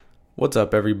What's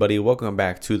up, everybody? Welcome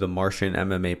back to the Martian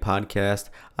MMA podcast.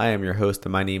 I am your host,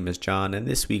 and my name is John, and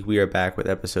this week we are back with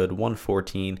episode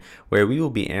 114, where we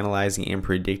will be analyzing and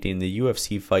predicting the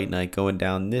UFC Fight Night going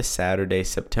down this Saturday,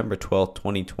 September 12th,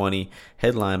 2020,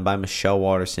 headlined by Michelle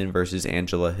Waterson versus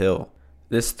Angela Hill.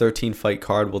 This 13-fight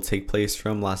card will take place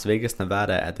from Las Vegas,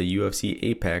 Nevada at the UFC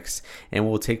Apex, and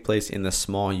will take place in the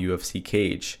small UFC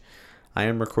cage. I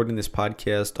am recording this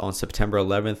podcast on September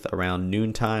 11th around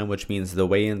noontime, which means the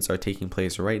weigh-ins are taking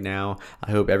place right now.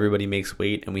 I hope everybody makes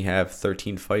weight and we have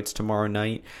 13 fights tomorrow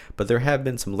night. But there have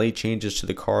been some late changes to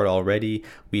the card already.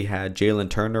 We had Jalen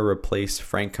Turner replace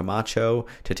Frank Camacho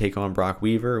to take on Brock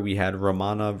Weaver. We had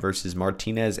Romana versus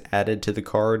Martinez added to the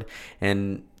card.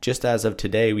 And just as of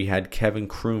today, we had Kevin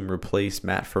Croom replace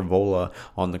Matt Frevola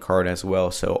on the card as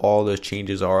well. So all those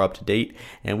changes are up to date,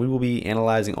 and we will be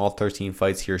analyzing all 13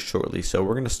 fights here shortly. So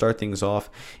we're going to start things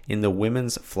off in the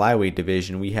women's flyweight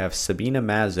division. We have Sabina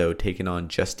Mazo taking on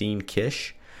Justine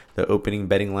Kish. The opening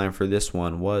betting line for this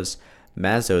one was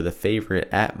Mazo, the favorite,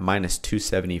 at minus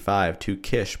 275 to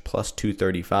Kish plus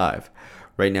 235.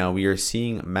 Right now we are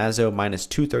seeing Mazo minus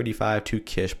 235 to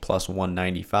Kish plus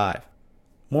 195.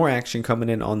 More action coming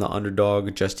in on the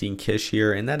underdog, Justine Kish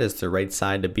here, and that is the right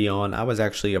side to be on. I was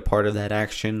actually a part of that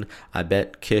action. I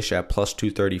bet Kish at plus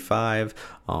 235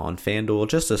 on FanDuel.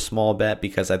 Just a small bet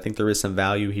because I think there is some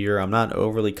value here. I'm not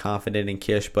overly confident in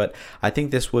Kish, but I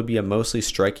think this would be a mostly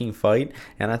striking fight,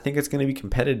 and I think it's going to be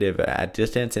competitive at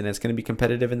distance, and it's going to be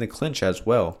competitive in the clinch as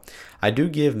well. I do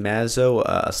give Mazo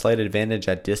a slight advantage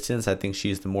at distance. I think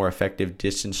she's the more effective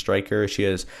distance striker. She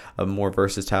has a more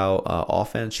versatile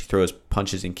offense. She throws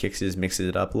punches and kicks, mixes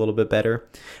it up a little bit better.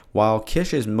 While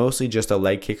Kish is mostly just a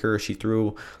leg kicker, she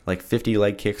threw like 50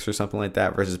 leg kicks or something like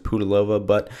that versus Pudilova,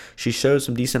 but she showed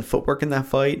some decent footwork in that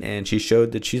fight, and she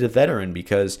showed that she's a veteran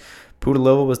because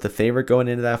Pudilova was the favorite going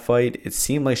into that fight. It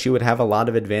seemed like she would have a lot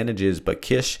of advantages, but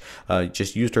Kish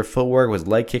just used her footwork, was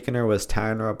leg kicking her, was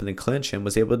tying her up in the clinch, and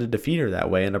was able to defeat her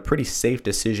that way in a pretty safe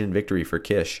decision victory for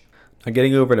Kish. Now,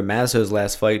 getting over to Mazo's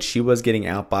last fight, she was getting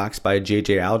outboxed by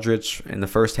J.J. Aldrich in the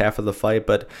first half of the fight,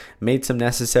 but made some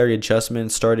necessary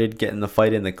adjustments, started getting the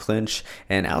fight in the clinch,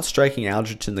 and outstriking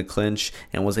Aldrich in the clinch,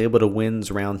 and was able to win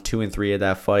round 2 and 3 of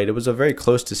that fight. It was a very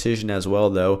close decision as well,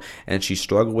 though, and she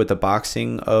struggled with the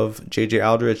boxing of J.J.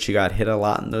 Aldrich. She got hit a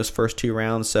lot in those first 2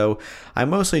 rounds, so I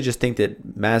mostly just think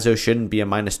that Mazo shouldn't be a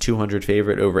minus 200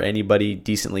 favorite over anybody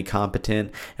decently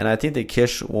competent, and I think that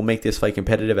Kish will make this fight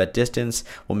competitive at distance,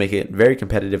 will make it very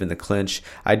competitive in the clinch.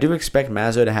 I do expect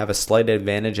Mazo to have a slight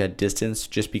advantage at distance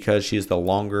just because she's the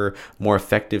longer, more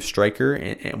effective striker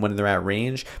and when they're at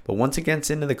range. But once it gets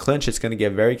into the clinch, it's going to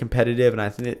get very competitive, and I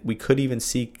think that we could even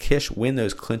see Kish win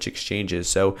those clinch exchanges.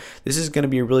 So this is going to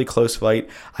be a really close fight.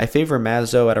 I favor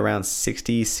Mazo at around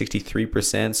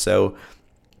 60-63%. So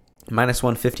minus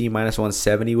 150, minus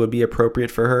 170 would be appropriate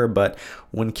for her. But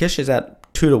when Kish is at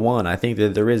 2-1, I think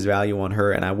that there is value on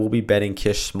her, and I will be betting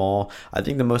Kish small. I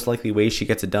think the most likely way she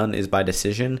gets it done is by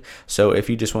decision. So if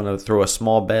you just want to throw a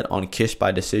small bet on Kish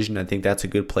by decision, I think that's a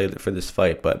good play for this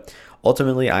fight. But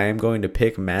ultimately, I am going to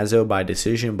pick Mazo by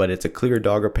decision, but it's a clear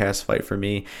dog or pass fight for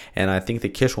me, and I think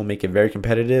that Kish will make it very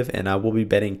competitive, and I will be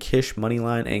betting Kish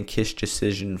moneyline and Kish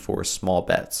decision for small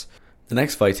bets. The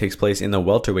next fight takes place in the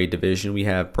welterweight division. We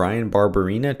have Bryan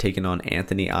Barberena taking on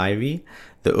Anthony Ivy.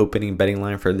 The opening betting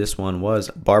line for this one was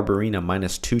Barberena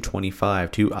minus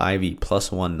 225 to Ivy plus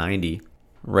 190.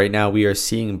 Right now we are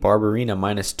seeing Barberena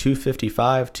minus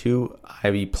 255 to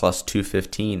Ivy plus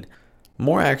 215.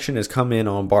 More action has come in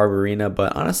on Barberena,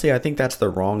 but honestly, I think that's the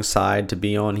wrong side to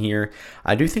be on here.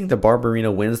 I do think that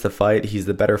Barberena wins the fight. He's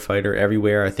the better fighter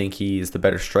everywhere. I think he's the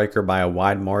better striker by a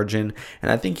wide margin,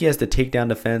 and I think he has the takedown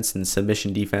defense and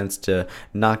submission defense to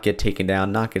not get taken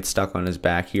down, not get stuck on his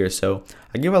back here. So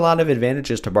I give a lot of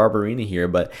advantages to Barberena here,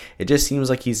 but it just seems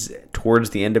like he's towards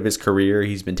the end of his career.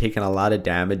 He's been taking a lot of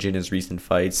damage in his recent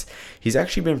fights. He's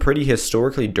actually been pretty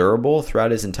historically durable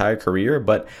throughout his entire career,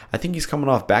 but I think he's coming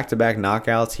off back-to-back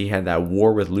knockouts. He had that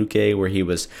war with Luque where he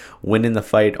was winning the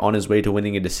fight on his way to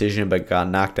winning a decision but got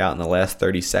knocked out in the last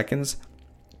 30 seconds.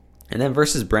 And then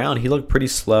versus Brown, he looked pretty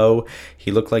slow.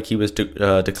 He looked like he was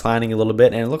declining a little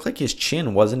bit, and it looked like his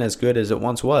chin wasn't as good as it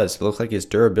once was. It looked like his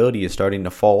durability is starting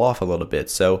to fall off a little bit.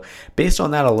 So based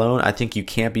on that alone, I think you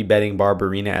can't be betting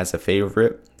Barberena as a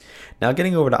favorite. Now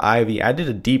getting over to Ivy, I did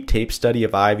a deep tape study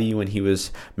of Ivy when he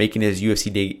was making his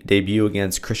UFC debut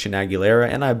against Christian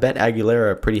Aguilera, and I bet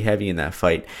Aguilera pretty heavy in that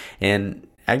fight. And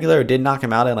Aguilera did knock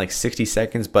him out in like 60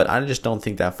 seconds, but I just don't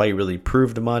think that fight really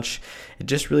proved much. It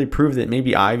just really proved that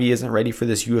maybe Ivy isn't ready for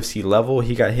this UFC level.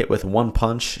 He got hit with one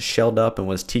punch, shelled up, and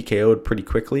was TKO'd pretty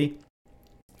quickly.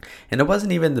 And it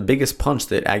wasn't even the biggest punch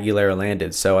that Aguilera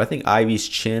landed. So I think Ivy's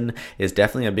chin is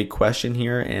definitely a big question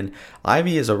here. And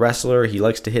Ivy is a wrestler. He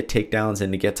likes to hit takedowns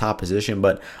and to get top position,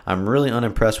 but I'm really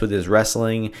unimpressed with his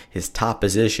wrestling, his top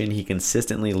position. He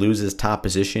consistently loses top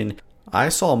position. I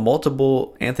saw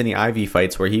multiple Anthony Ivy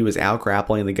fights where he was out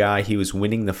grappling the guy, he was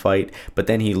winning the fight, but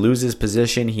then he loses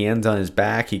position, he ends on his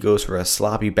back, he goes for a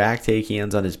sloppy back take, he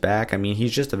ends on his back. I mean,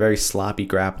 he's just a very sloppy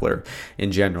grappler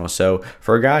in general. So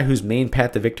for a guy whose main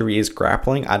path to victory is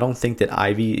grappling, I don't think that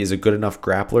Ivy is a good enough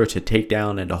grappler to take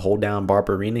down and to hold down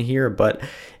Barberena here, but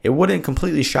it wouldn't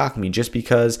completely shock me just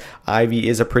because Ivy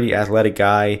is a pretty athletic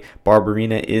guy.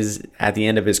 Barberena is at the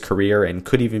end of his career and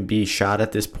could even be shot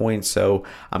at this point. So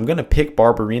I'm going to pick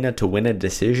Barberena to win a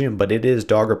decision, but it is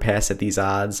dog or pass at these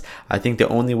odds. I think the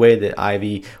only way that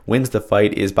Ivy wins the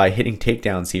fight is by hitting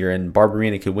takedowns here, and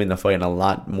Barberena could win the fight in a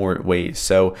lot more ways.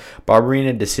 So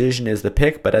Barberena decision is the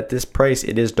pick, but at this price,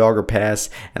 it is dog or pass,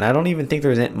 and I don't even think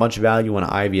there's much value on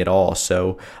Ivy at all.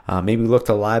 So maybe look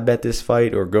to live bet this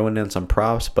fight or go in on some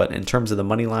props. But in terms of the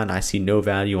money line, I see no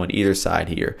value on either side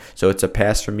here. So it's a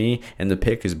pass for me, and the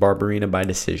pick is Barberena by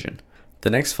decision. The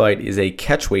next fight is a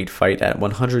catchweight fight at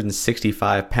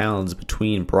 165 pounds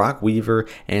between Brock Weaver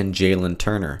and Jalen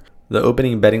Turner. The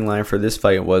opening betting line for this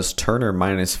fight was Turner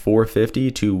minus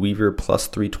 450 to Weaver plus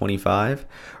 325.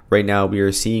 Right now we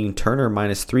are seeing Turner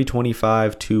minus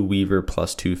 325 to Weaver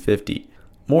plus 250.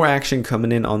 More action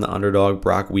coming in on the underdog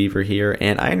Brock Weaver here,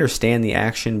 and I understand the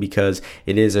action because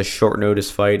it is a short notice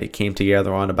fight. It came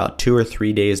together on about 2 or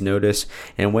 3 days notice,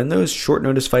 and when those short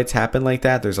notice fights happen like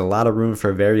that, there's a lot of room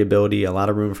for variability, a lot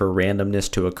of room for randomness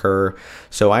to occur.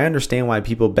 So I understand why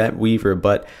people bet Weaver,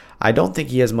 but I don't think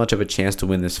he has much of a chance to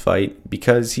win this fight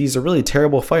because he's a really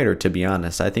terrible fighter, to be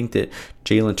honest. I think that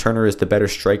Jalen Turner is the better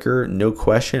striker, no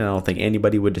question. I don't think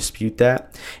anybody would dispute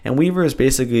that. And Weaver is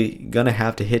basically going to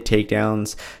have to hit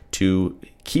takedowns to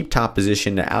keep top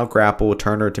position, to out-grapple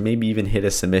Turner, to maybe even hit a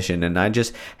submission. And I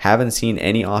just haven't seen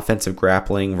any offensive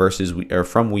grappling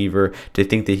from Weaver to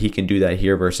think that he can do that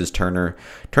here versus Turner.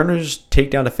 Turner's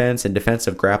takedown defense and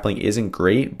defensive grappling isn't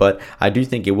great, but I do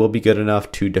think it will be good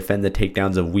enough to defend the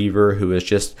takedowns of Weaver, who is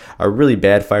just a really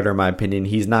bad fighter in my opinion.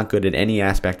 He's not good at any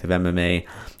aspect of MMA,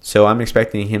 so I'm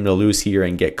expecting him to lose here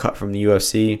and get cut from the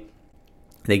UFC.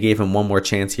 They gave him one more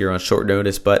chance here on short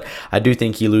notice, but I do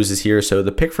think he loses here. So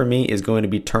the pick for me is going to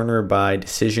be Turner by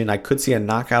decision. I could see a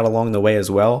knockout along the way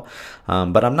as well,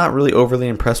 but I'm not really overly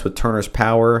impressed with Turner's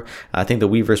power. I think the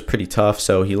Weaver is pretty tough,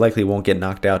 so he likely won't get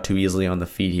knocked out too easily on the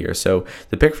feet here. So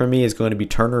the pick for me is going to be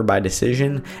Turner by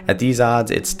decision. At these odds,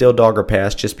 it's still dog or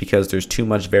pass just because there's too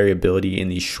much variability in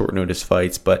these short notice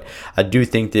fights, but I do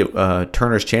think that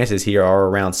Turner's chances here are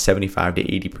around 75 to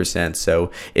 80%.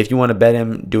 So if you want to bet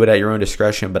him, do it at your own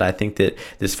discretion. But I think that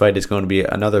this fight is going to be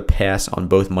another pass on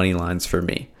both money lines for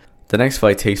me. The next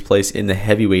fight takes place in the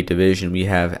heavyweight division. We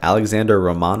have Alexander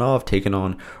Romanov taking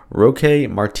on Roque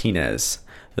Martinez.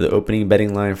 The opening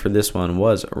betting line for this one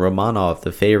was Romanov,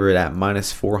 the favorite, at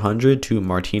minus 400 to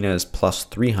Martinez plus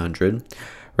 300.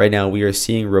 Right now we are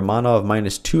seeing Romanov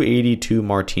minus 280 to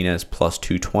Martinez plus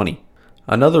 220.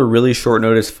 Another really short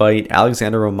notice fight.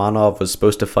 Alexander Romanov was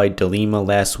supposed to fight De Lima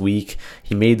last week.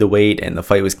 He made the weight and the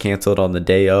fight was canceled on the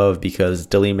day of because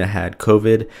De Lima had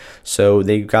COVID. So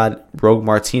they got Roque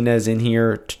Martinez in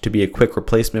here to be a quick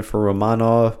replacement for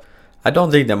Romanov. I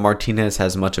don't think that Martinez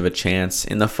has much of a chance.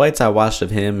 In the fights I watched of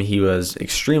him, he was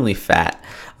extremely fat,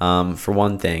 for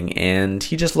one thing, and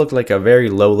he just looked like a very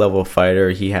low-level fighter.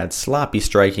 He had sloppy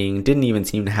striking, didn't even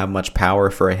seem to have much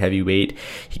power for a heavyweight.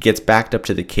 He gets backed up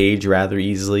to the cage rather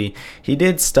easily. He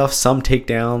did stuff some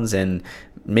takedowns and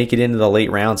make it into the late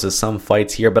rounds of some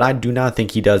fights here, but I do not think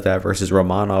he does that versus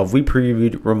Romanov. We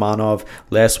previewed Romanov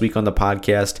last week on the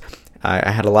podcast.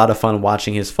 I had a lot of fun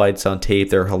watching his fights on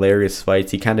tape. They're hilarious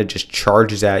fights. He kind of just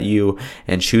charges at you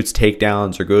and shoots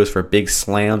takedowns or goes for big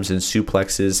slams and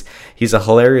suplexes. He's a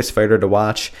hilarious fighter to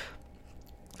watch.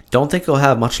 Don't think he'll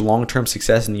have much long-term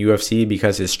success in the UFC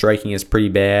because his striking is pretty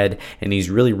bad and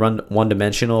he's really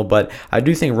one-dimensional, but I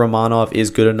do think Romanov is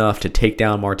good enough to take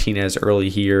down Martinez early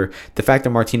here. The fact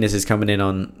that Martinez is coming in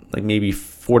on like maybe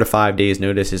 4 to 5 days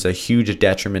notice is a huge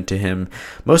detriment to him,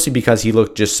 mostly because he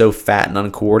looked just so fat and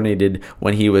uncoordinated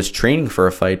when he was training for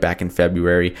a fight back in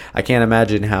February. I can't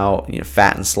imagine how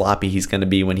fat and sloppy he's going to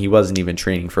be when he wasn't even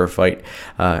training for a fight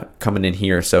coming in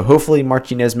here. So hopefully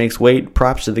Martinez makes weight.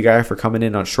 Props to the guy for coming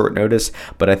in on short notice,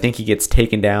 but I think he gets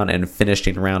taken down and finished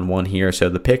in round 1 here. So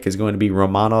the pick is going to be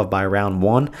Romanov by round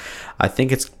 1. I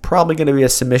think it's probably going to be a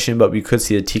submission, but we could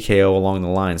see a TKO along the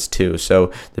lines too.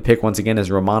 So the pick once again is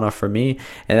Romanov for me.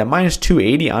 And at minus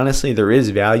 280, honestly, there is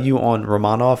value on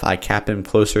Romanov. I cap him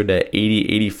closer to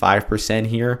 80-85%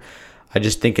 here. I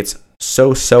just think it's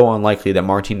so unlikely that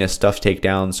Martinez stuffs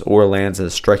takedowns or lands a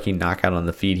striking knockout on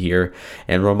the feet here.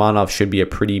 And Romanov should be a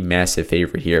pretty massive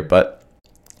favorite here. But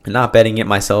I'm not betting it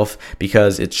myself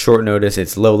because it's short notice,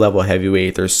 it's low level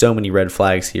heavyweight, there's so many red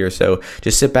flags here, so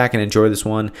just sit back and enjoy this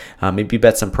one. Maybe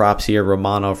bet some props here,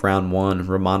 Romanov round 1,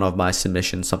 Romanov by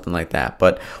submission, something like that.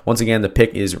 But once again, the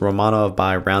pick is Romanov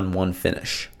by round 1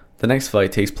 finish. The next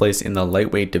fight takes place in the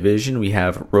lightweight division. We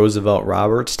have Roosevelt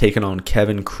Roberts taking on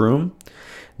Kevin Croom.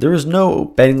 There is no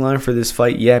betting line for this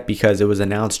fight yet because it was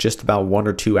announced just about 1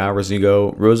 or 2 hours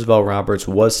ago. Roosevelt Roberts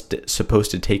was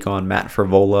supposed to take on Matt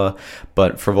Frevola,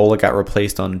 but Frevola got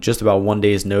replaced on just about 1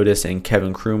 day's notice, and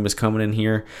Kevin Croom is coming in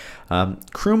here.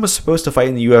 Croom was supposed to fight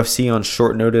in the UFC on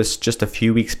short notice just a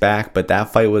few weeks back, but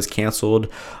that fight was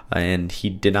canceled, and he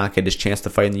did not get his chance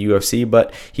to fight in the UFC,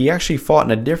 but he actually fought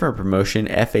in a different promotion,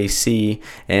 FAC,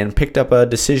 and picked up a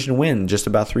decision win just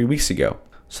about 3 weeks ago.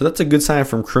 So that's a good sign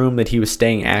from Croom that he was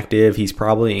staying active. He's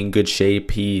probably in good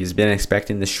shape. He's been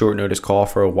expecting this short notice call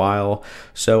for a while.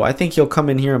 So I think he'll come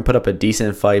in here and put up a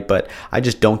decent fight, but I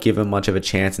just don't give him much of a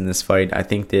chance in this fight. I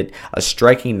think that a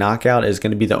striking knockout is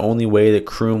going to be the only way that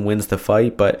Croom wins the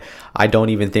fight, but I don't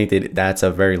even think that that's a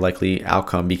very likely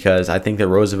outcome because I think that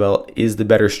Roosevelt is the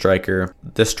better striker.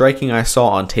 The striking I saw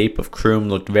on tape of Croom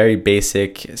looked very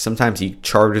basic. Sometimes he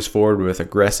charges forward with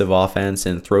aggressive offense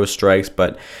and throws strikes,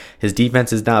 but his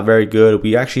defense is not very good.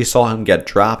 We actually saw him get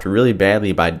dropped really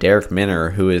badly by Derek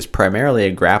Minner, who is primarily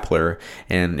a grappler.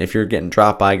 And if you're getting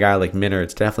dropped by a guy like Minner,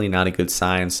 it's definitely not a good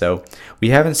sign. So we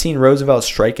haven't seen Roosevelt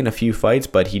strike in a few fights,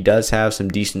 but he does have some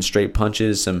decent straight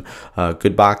punches, some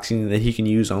good boxing that he can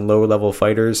use on lower level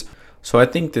fighters. So I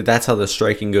think that that's how the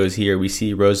striking goes here. We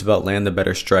see Roosevelt land the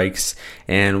better strikes,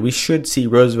 and we should see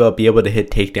Roosevelt be able to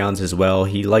hit takedowns as well.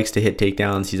 He likes to hit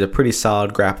takedowns. He's a pretty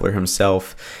solid grappler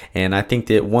himself, and I think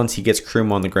that once he gets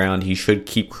Croom on the ground, he should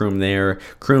keep Croom there.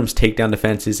 Croom's takedown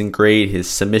defense isn't great. His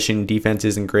submission defense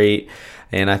isn't great.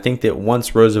 And I think that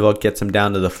once Roosevelt gets him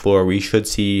down to the floor, we should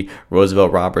see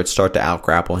Roosevelt Roberts start to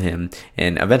out-grapple him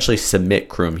and eventually submit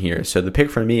Croom here. So the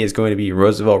pick for me is going to be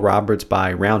Roosevelt Roberts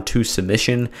by round 2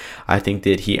 submission. I think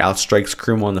that he outstrikes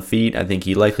Croom on the feet. I think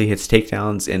he likely hits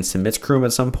takedowns and submits Croom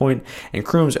at some point. And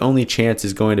Croom's only chance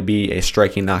is going to be a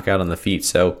striking knockout on the feet.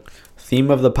 So theme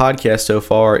of the podcast so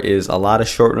far is a lot of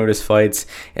short notice fights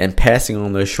and passing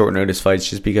on those short notice fights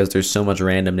just because there's so much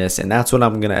randomness, and that's what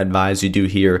I'm going to advise you do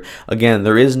here. Again,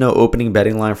 there is no opening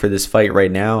betting line for this fight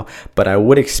right now, but I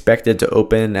would expect it to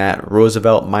open at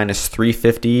Roosevelt minus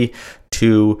 350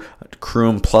 to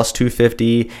Croom plus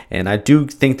 250, and I do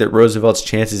think that Roosevelt's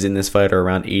chances in this fight are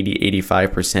around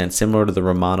 80-85%, similar to the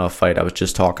Romanov fight I was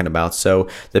just talking about. So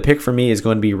the pick for me is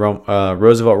going to be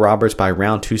Roosevelt Roberts by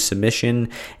round 2 submission,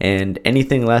 and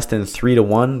anything less than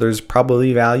 3-1, there's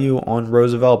probably value on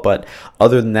Roosevelt, but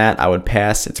other than that, I would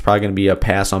pass. It's probably going to be a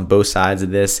pass on both sides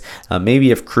of this.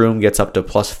 Maybe if Croom gets up to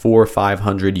plus 400 or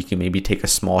 500, you can maybe take a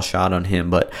small shot on him,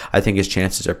 but I think his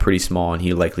chances are pretty small, and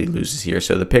he likely loses here.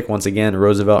 So the pick, once again,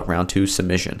 Roosevelt round 2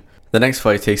 submission. The next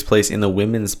fight takes place in the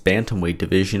women's bantamweight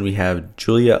division. We have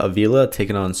Julia Avila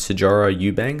taking on Sijara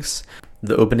Eubanks.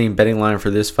 The opening betting line for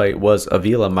this fight was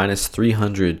Avila minus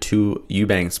 300 to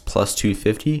Eubanks plus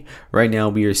 250. Right now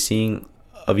we are seeing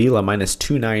Avila minus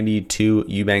 290 to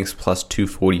Eubanks plus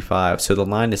 245. So the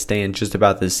line is staying just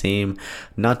about the same.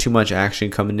 Not too much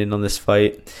action coming in on this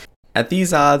fight. At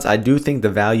these odds, I do think the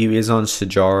value is on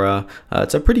Sijara.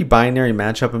 It's a pretty binary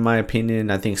matchup in my opinion.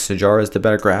 I think Sijara is the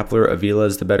better grappler. Avila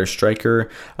is the better striker.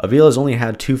 Avila's only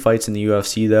had 2 fights in the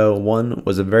UFC though. One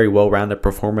was a very well-rounded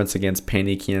performance against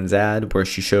Pannie Kianzad, where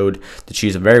she showed that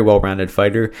she's a very well-rounded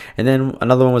fighter. And then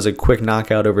another one was a quick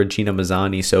knockout over Gina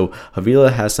Mazzani. So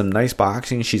Avila has some nice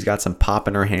boxing. She's got some pop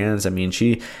in her hands. I mean,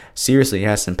 she seriously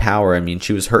has some power. I mean,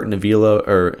 she was hurting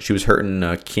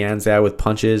Kianzad with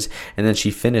punches, and then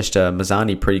she finished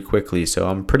Mazzani pretty quickly, so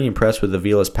I'm pretty impressed with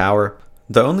Avila's power.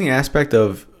 The only aspect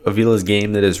of Avila's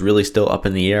game that is really still up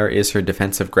in the air is her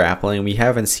defensive grappling. We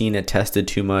haven't seen it tested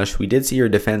too much. We did see her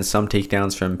defend some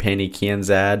takedowns from Pannie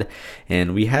Kianzad,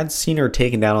 and we had seen her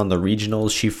taken down on the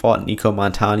regionals. She fought Nico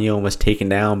Montano and was taken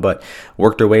down, but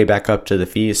worked her way back up to the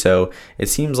feet. So it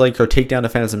seems like her takedown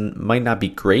defense might not be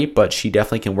great, but she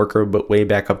definitely can work her way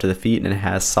back up to the feet and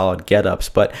has solid get-ups.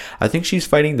 But I think she's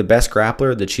fighting the best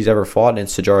grappler that she's ever fought in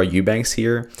Sijara Eubanks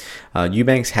here.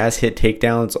 Eubanks has hit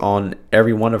takedowns on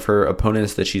every one of her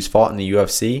opponents that she's fought in the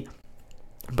UFC.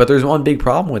 But there's one big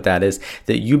problem with that is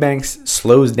that Eubanks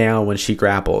slows down when she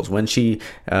grapples. When she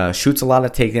shoots a lot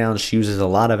of takedowns, she uses a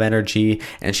lot of energy,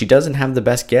 and she doesn't have the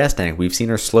best gas tank. We've seen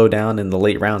her slow down in the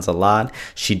late rounds a lot.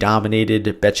 She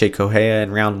dominated Bethe Correia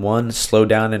in round 1, slowed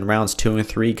down in rounds 2 and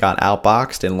 3, got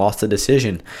outboxed, and lost the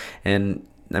decision. And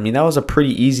I mean, that was a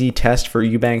pretty easy test for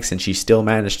Eubanks, and she still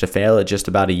managed to fail it just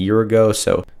about a year ago.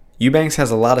 So Eubanks has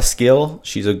a lot of skill.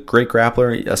 She's a great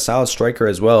grappler, a solid striker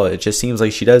as well. It just seems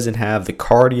like she doesn't have the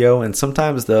cardio and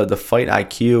sometimes the fight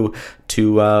IQ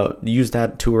to use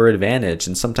that to her advantage.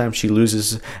 And sometimes she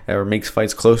loses or makes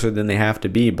fights closer than they have to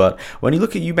be. But when you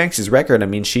look at Eubanks' record, I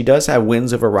mean, she does have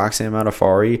wins over Roxanne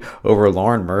Modafferi, over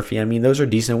Lauren Murphy. I mean, those are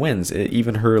decent wins.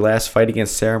 Even her last fight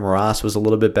against Sarah Moras was a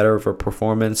little bit better of a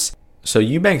performance. So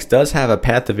Eubanks does have a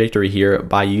path to victory here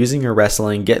by using her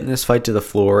wrestling, getting this fight to the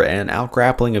floor, and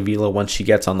out-grappling Avila once she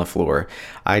gets on the floor.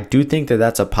 I do think that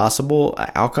that's a possible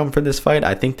outcome for this fight.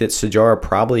 I think that Sijara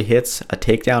probably hits a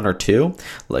takedown or two,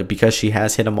 because she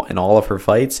has hit them in all of her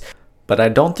fights. But I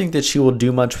don't think that she will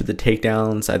do much with the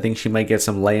takedowns. I think she might get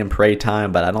some lay and pray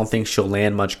time, but I don't think she'll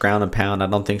land much ground and pound. I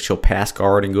don't think she'll pass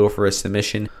guard and go for a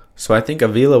submission. So I think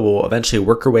Avila will eventually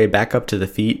work her way back up to the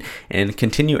feet and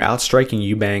continue outstriking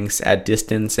Eubanks at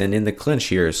distance and in the clinch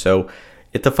here. So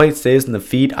if the fight stays in the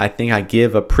feet, I think I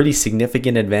give a pretty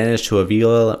significant advantage to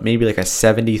Avila, maybe like a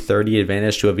 70-30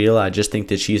 advantage to Avila. I just think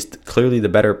that she's clearly the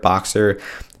better boxer,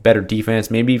 better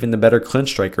defense, maybe even the better clinch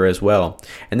striker as well.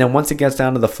 And then once it gets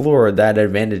down to the floor, that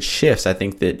advantage shifts. I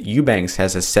think that Eubanks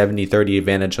has a 70-30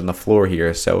 advantage on the floor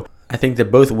here. So I think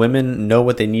that both women know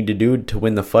what they need to do to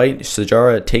win the fight.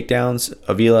 Sijara takedowns,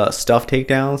 Avila stuff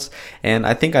takedowns, and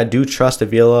I think I do trust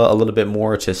Avila a little bit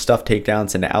more to stuff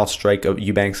takedowns and to outstrike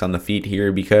Eubanks on the feet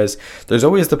here, because there's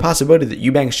always the possibility that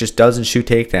Eubanks just doesn't shoot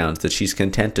takedowns, that she's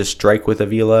content to strike with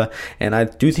Avila, and I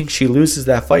do think she loses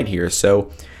that fight here. So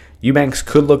Eubanks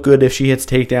could look good if she hits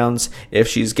takedowns. If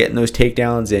she's getting those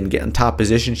takedowns and getting top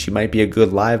position, she might be a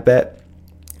good live bet.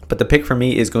 But the pick for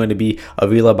me is going to be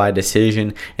Avila by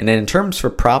decision. And then in terms for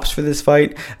props for this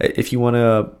fight, if you want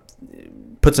to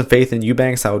put some faith in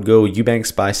Eubanks, I would go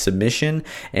Eubanks by submission.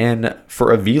 And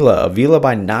for Avila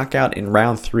by knockout in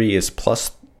round 3 is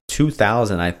plus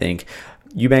 2,000, I think.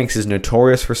 Eubanks is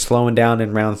notorious for slowing down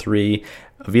in round 3.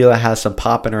 Avila has some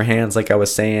pop in her hands, like I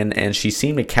was saying, and she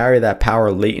seemed to carry that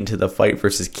power late into the fight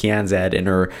versus Kianzad in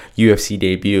her UFC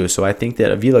debut. So I think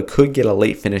that Avila could get a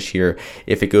late finish here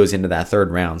if it goes into that third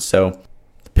round. So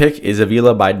the pick is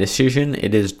Avila by decision.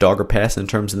 It is dog or pass in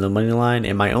terms of the money line,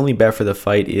 and my only bet for the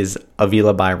fight is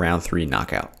Avila by round 3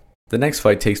 knockout. The next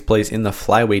fight takes place in the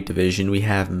flyweight division. We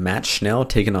have Matt Schnell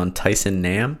taking on Tyson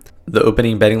Nam. The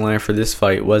opening betting line for this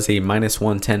fight was a minus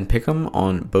 110 pick'em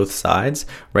on both sides.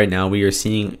 Right now we are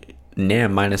seeing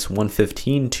Nam minus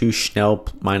 115 to Schnell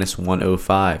minus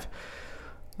 105.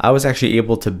 I was actually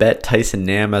able to bet Tyson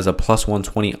Nam as a plus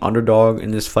 120 underdog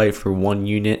in this fight for 1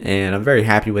 unit, and I'm very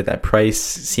happy with that price,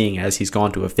 seeing as he's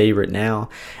gone to a favorite now.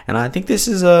 And I think this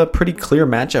is a pretty clear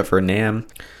matchup for Nam.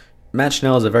 Matt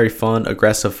Schnell is a very fun,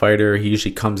 aggressive fighter. He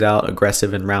usually comes out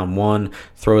aggressive in round 1,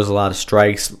 throws a lot of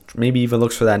strikes, maybe even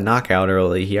looks for that knockout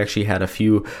early. He actually had a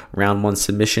few round 1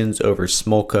 submissions over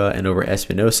Smolka and over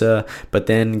Espinosa, but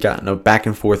then got in a back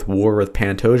and forth war with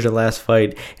Pantoja last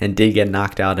fight and did get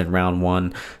knocked out in round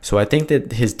 1. So I think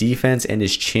that his defense and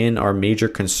his chin are major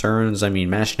concerns. I mean,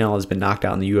 Matt Schnell has been knocked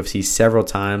out in the UFC several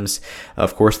times.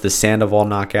 Of course, the Sandoval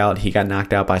knockout, he got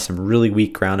knocked out by some really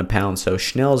weak ground and pound. So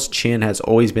Schnell's chin has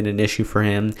always been an issue for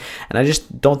him, and I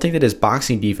just don't think that his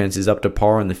boxing defense is up to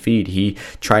par on the feet. He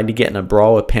tried to get in a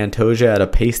brawl with Pantoja at a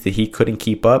pace that he couldn't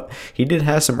keep up. He did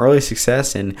have some early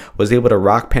success and was able to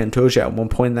rock Pantoja at one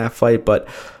point in that fight, but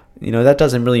that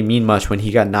doesn't really mean much when he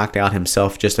got knocked out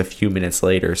himself just a few minutes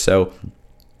later. So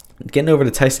getting over to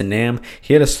Tyson Nam,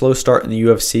 he had a slow start in the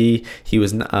UFC. He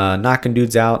was knocking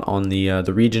dudes out on the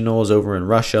regionals over in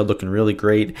Russia, looking really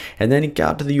great. And then he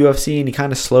got to the UFC and he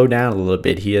kind of slowed down a little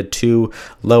bit. He had 2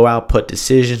 low output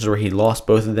decisions where he lost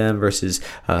both of them versus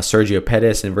Sergio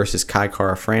Pettis and versus Kai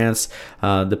Kara France.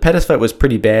 The Pettis fight was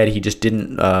pretty bad. He just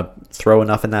didn't throw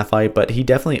enough in that fight, but he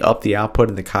definitely upped the output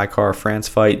in the Kai Kara France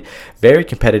fight. Very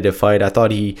competitive fight. I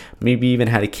thought he maybe even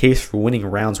had a case for winning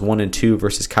rounds 1 and 2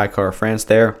 versus Kai Kara France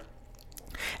there.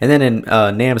 And then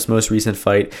in Nam's most recent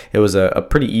fight, it was a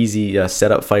pretty easy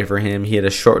setup fight for him. He had a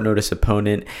short notice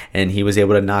opponent, and he was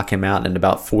able to knock him out in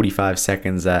about 45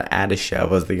 seconds.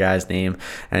 Adeshev was the guy's name.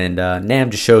 And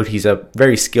Nam just showed he's a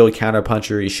very skilled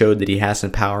counterpuncher. He showed that he has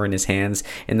some power in his hands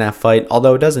in that fight,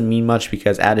 although it doesn't mean much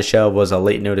because Adeshev was a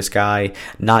late notice guy,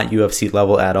 not UFC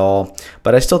level at all.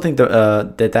 But I still think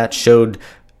that showed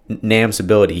Nam's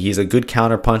ability. He's a good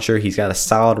counter puncher. He's got a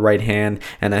solid right hand,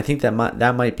 and I think that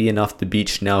might be enough to beat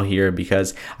Schnell here,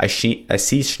 because I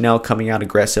see Schnell coming out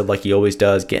aggressive like he always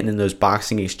does, getting in those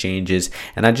boxing exchanges,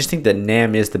 and I just think that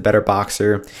Nam is the better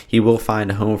boxer. He will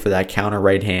find a home for that counter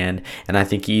right hand, and I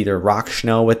think he either rocks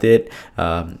Schnell with it,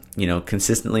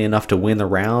 consistently enough to win the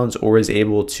rounds, or is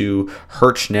able to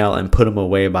hurt Schnell and put him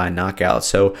away by knockout.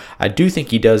 So I do think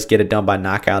he does get it done by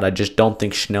knockout. I just don't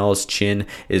think Schnell's chin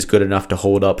is good enough to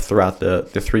hold up throughout the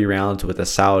 3 rounds with a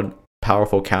solid,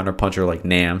 powerful counterpuncher like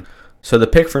Nam. So the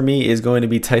pick for me is going to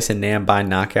be Tyson Nam by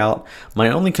knockout. My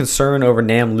only concern over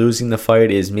Nam losing the fight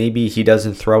is maybe he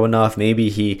doesn't throw enough. Maybe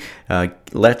he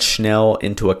lets Schnell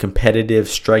into a competitive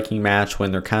striking match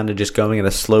when they're kind of just going at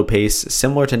a slow pace,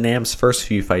 similar to Nam's first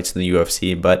few fights in the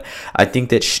UFC. But I think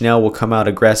that Schnell will come out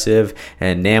aggressive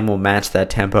and Nam will match that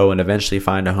tempo and eventually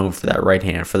find a home for that right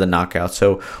hand for the knockout.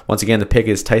 So once again, the pick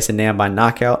is Tyson Nam by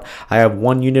knockout. I have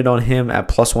 1 unit on him at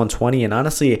plus 120, and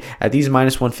honestly, at these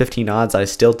minus 115 odds, I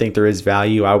still think there is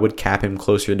value. I would cap him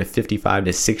closer to 55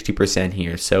 to 60%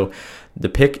 here. So the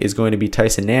pick is going to be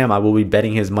Tyson Nam. I will be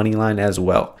betting his money line as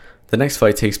well. The next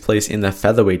fight takes place in the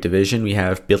featherweight division. We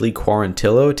have Billy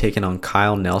Quarantillo taking on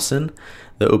Kyle Nelson.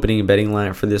 The opening betting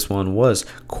line for this one was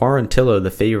Quarantillo,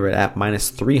 the favorite, at minus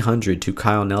 300 to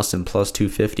Kyle Nelson plus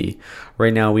 250.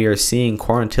 Right now we are seeing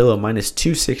Quarantillo minus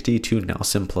 260 to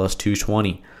Nelson plus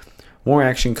 220. More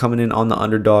action coming in on the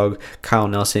underdog, Kyle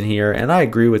Nelson here, and I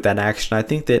agree with that action. I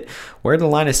think that where the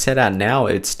line is set at now,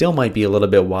 it still might be a little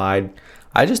bit wide.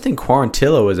 I just think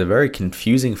Quarantillo is a very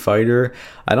confusing fighter.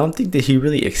 I don't think that he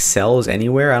really excels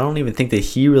anywhere. I don't even think that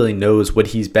he really knows what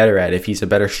he's better at, if he's a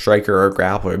better striker or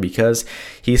grappler, because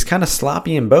he's kind of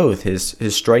sloppy in both. His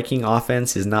striking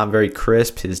offense is not very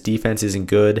crisp. His defense isn't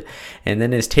good. And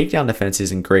then his takedown defense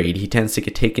isn't great. He tends to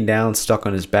get taken down, stuck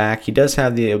on his back. He does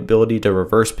have the ability to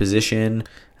reverse position.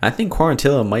 I think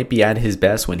Quarantillo might be at his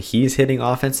best when he's hitting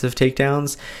offensive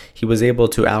takedowns. He was able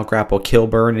to out-grapple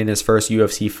Kilburn in his first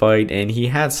UFC fight, and he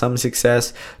had some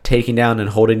success taking down and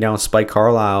holding down Spike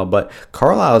Carlyle, but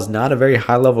Carlyle is not a very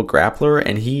high-level grappler,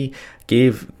 and he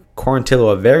gave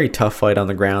Quarantillo a very tough fight on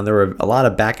the ground. There were a lot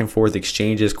of back and forth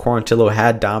exchanges. Quarantillo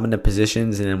had dominant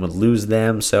positions and then would lose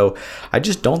them. So I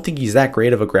just don't think he's that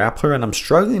great of a grappler, and I'm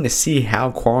struggling to see how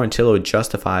Quarantillo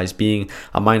justifies being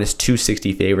a minus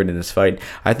 260 favorite in this fight.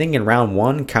 I think in round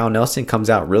 1, Kyle Nelson comes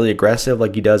out really aggressive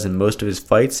like he does in most of his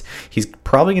fights. He's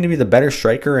probably going to be the better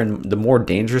striker and the more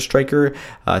dangerous striker.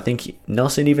 I think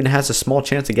Nelson even has a small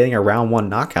chance of getting a round 1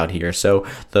 knockout here. So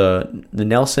the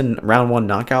Nelson round 1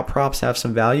 knockout props have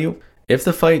some value. If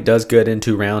the fight does get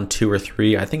into round 2 or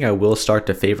 3, I think I will start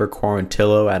to favor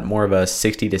Quarantillo at more of a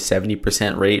 60 to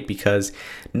 70% rate, because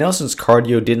Nelson's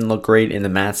cardio didn't look great in the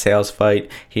Matt Sales fight.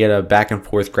 He had a back and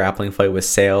forth grappling fight with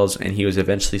Sales, and he was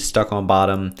eventually stuck on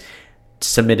bottom,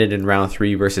 submitted in round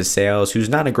 3 versus Sales, who's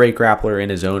not a great grappler in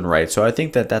his own right. So I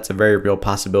think that that's a very real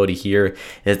possibility here,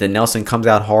 is that Nelson comes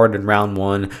out hard in round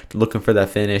 1 looking for that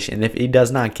finish, and if he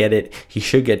does not get it, he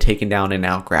should get taken down and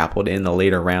out grappled in the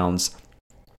later rounds.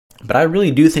 But I really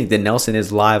do think that Nelson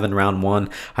is live in round 1.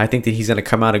 I think that he's going to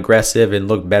come out aggressive and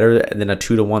look better than a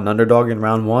 2-1 underdog in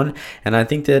round 1. And I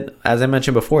think that, as I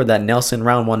mentioned before, that Nelson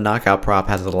round 1 knockout prop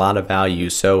has a lot of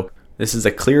value. So this is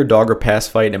a clear dog or pass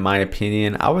fight in my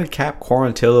opinion. I would cap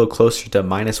Quarantillo closer to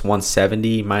minus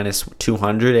 170, minus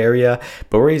 200 area,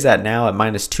 but where he's at now at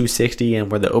minus 260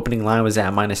 and where the opening line was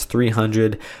at minus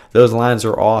 300, those lines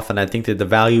are off, and I think that the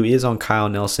value is on Kyle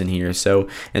Nelson here. So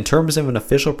in terms of an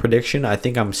official prediction, I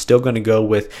think I'm still going to go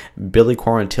with Billy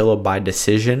Quarantillo by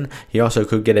decision. He also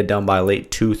could get it done by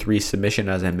late 2-3 submission,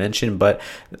 as I mentioned, but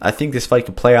I think this fight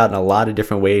could play out in a lot of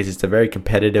different ways. It's a very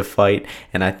competitive fight,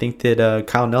 and I think that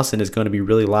Kyle Nelson is going to be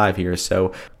really live here.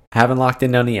 So I haven't locked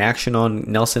in any action on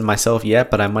Nelson myself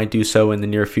yet, but I might do so in the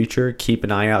near future. Keep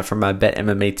an eye out for my Bet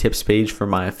MMA tips page for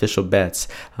my official bets.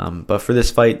 But for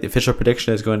this fight, the official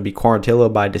prediction is going to be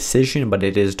Quarantillo by decision, but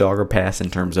it is dog or pass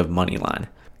in terms of money line.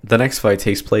 The next fight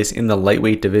takes place in the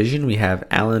lightweight division. We have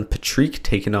Alan Patrick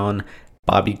taking on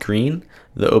Bobby Green.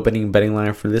 The opening betting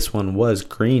line for this one was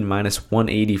Green minus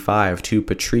 185 to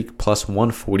Patrick plus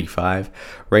 145.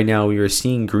 Right now we are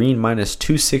seeing Green minus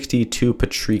 260 to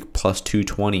Patrick plus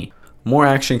 220. More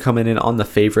action coming in on the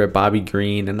favorite Bobby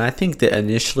Green, and I think that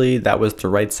initially that was the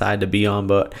right side to be on,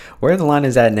 but where the line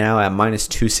is at now at minus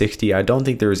 260, I don't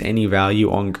think there is any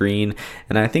value on Green,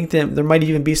 and I think that there might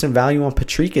even be some value on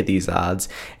Patrick at these odds.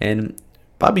 And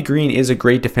Bobby Green is a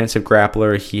great defensive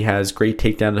grappler. He has great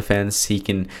takedown defense. He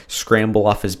can scramble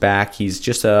off his back. He's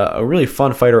just a really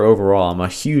fun fighter overall. I'm a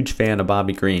huge fan of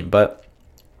Bobby Green, but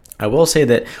I will say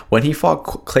that when he fought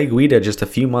Clay Guida just a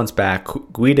few months back,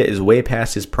 Guida is way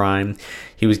past his prime.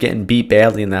 He was getting beat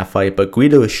badly in that fight, but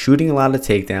Guida was shooting a lot of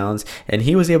takedowns, and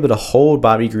he was able to hold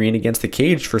Bobby Green against the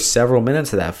cage for several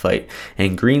minutes of that fight.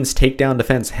 And Green's takedown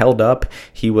defense held up.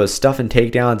 He was stuffing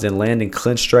takedowns and landing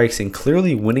clinch strikes and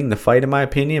clearly winning the fight, in my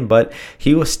opinion, but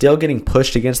he was still getting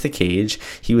pushed against the cage.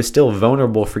 He was still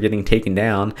vulnerable for getting taken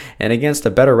down, and against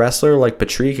a better wrestler like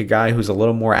Patrick, a guy who's a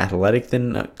little more athletic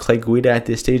than Clay Guida at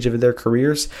this stage of their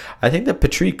careers, I think that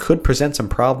Patrick could present some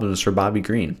problems for Bobby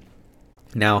Green.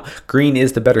 Now, Green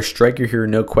is the better striker here,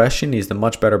 no question. He's the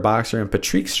much better boxer, and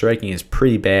Patrick's striking is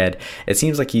pretty bad. It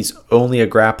seems like he's only a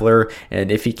grappler,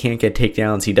 and if he can't get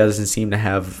takedowns, he doesn't seem to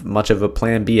have much of a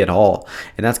plan B at all.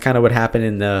 And that's kind of what happened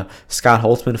in the Scott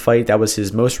Holtzman fight. That was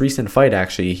his most recent fight,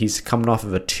 actually. He's coming off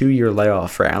of a 2-year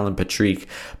layoff for Alan Patrick,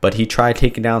 but he tried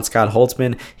taking down Scott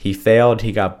Holtzman. He failed.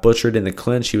 He got butchered in the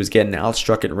clinch. He was getting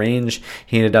outstruck at range.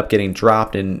 He ended up getting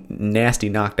dropped and nasty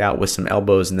knocked out with some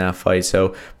elbows in that fight.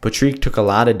 So Patrick took a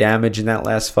lot of damage in that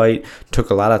last fight, took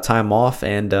a lot of time off,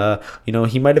 and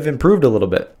he might have improved a little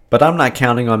bit. But I'm not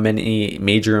counting on many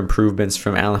major improvements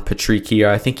from Alan Patrick here.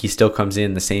 I think he still comes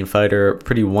in the same fighter,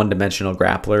 pretty one-dimensional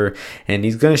grappler, and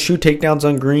he's going to shoot takedowns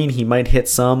on Green. He might hit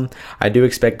some. I do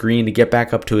expect Green to get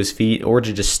back up to his feet or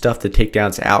to just stuff the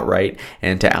takedowns outright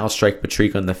and to outstrike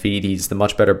Patrick on the feet. He's the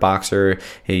much better boxer.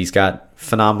 He's got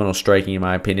phenomenal striking, in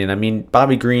my opinion. I mean,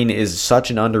 Bobby Green is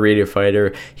such an underrated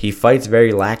fighter. He fights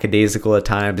very lackadaisical at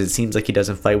times. It seems like he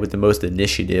doesn't fight with the most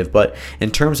initiative, but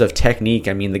in terms of technique,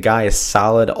 I mean, the guy is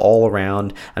solid all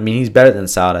around. I mean, he's better than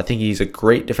solid. I think he's a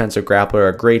great defensive grappler,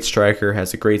 a great striker,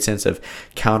 has a great sense of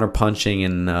counter punching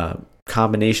and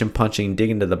combination punching,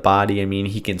 digging to the body. I mean,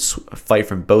 he can fight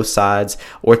from both sides,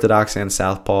 orthodox and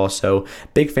southpaw. So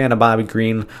big fan of Bobby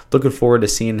Green. Looking forward to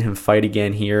seeing him fight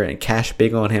again here and cash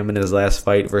big on him in his last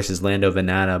fight versus Lando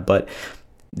Vannata. But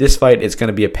this fight is going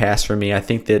to be a pass for me. I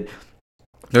think that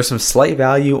there's some slight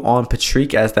value on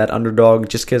Patrick as that underdog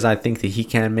just because I think that he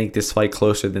can make this fight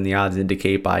closer than the odds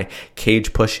indicate by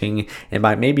cage pushing and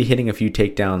by maybe hitting a few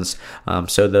takedowns.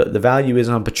 So the value is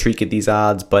on Patrick at these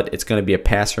odds, but it's going to be a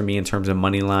pass for me in terms of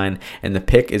money line. And the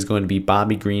pick is going to be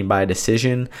Bobby Green by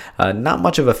decision. Not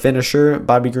much of a finisher,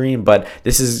 Bobby Green, but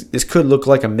this could look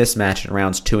like a mismatch in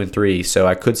rounds 2 and 3. So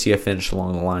I could see a finish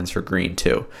along the lines for Green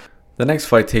too. The next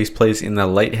fight takes place in the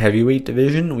light heavyweight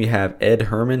division. We have Ed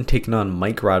Herman taking on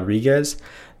Mike Rodriguez.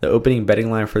 The opening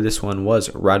betting line for this one was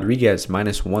Rodriguez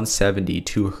minus 170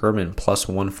 to Herman plus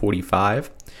 145.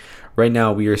 Right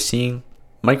now we are seeing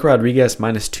Mike Rodriguez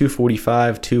minus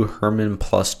 245 to Herman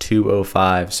plus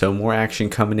 205. So more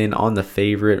action coming in on the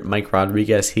favorite, Mike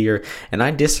Rodriguez here. And I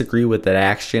disagree with that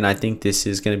action. I think this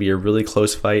is going to be a really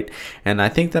close fight. And I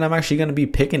think that I'm actually going to be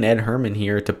picking Ed Herman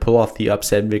here to pull off the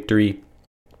upset victory.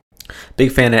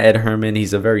 Big fan of Ed Herman.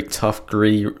 He's a very tough,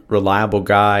 gritty, reliable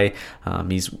guy.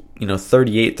 He's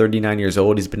 38, 39 years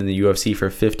old. He's been in the UFC for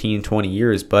 15, 20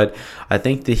 years, but I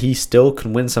think that he still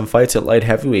can win some fights at light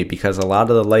heavyweight because a lot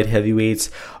of the light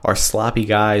heavyweights are sloppy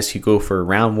guys who go for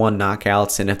round 1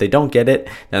 knockouts, and if they don't get it,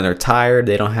 then they're tired.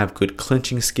 They don't have good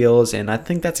clinching skills, and I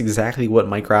think that's exactly what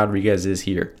Mike Rodriguez is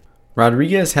here.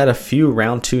 Rodriguez had a few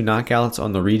round 2 knockouts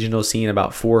on the regional scene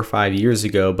about 4 or 5 years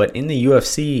ago, but in the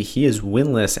UFC, he is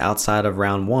winless outside of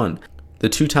round 1. The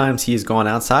 2 times he has gone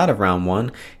outside of round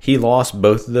 1, he lost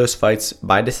both of those fights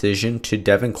by decision to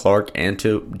Devin Clark and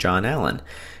to John Allen.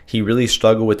 He really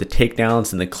struggled with the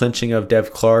takedowns and the clinching of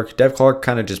Dev Clark. Dev Clark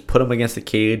kind of just put him against the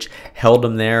cage, held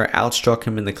him there, outstruck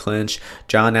him in the clinch.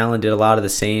 John Allen did a lot of the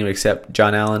same, except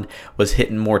John Allen was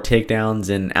hitting more takedowns,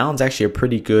 and Allen's actually a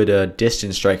pretty good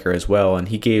distance striker as well, and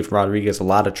he gave Rodriguez a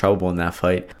lot of trouble in that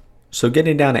fight. So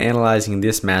getting down to analyzing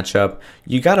this matchup,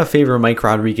 you got to favor Mike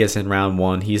Rodriguez in round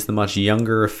 1. He's the much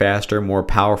younger, faster, more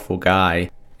powerful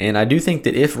guy. And I do think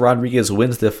that if Rodriguez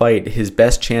wins the fight, his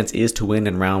best chance is to win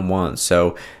in round 1.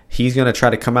 So he's going to try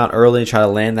to come out early and try to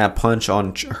land that punch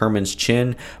on Herman's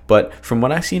chin. But from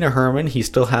what I've seen of Herman, he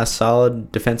still has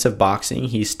solid defensive boxing.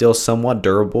 He's still somewhat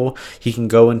durable. He can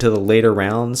go into the later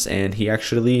rounds, and he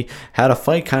actually had a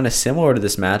fight kind of similar to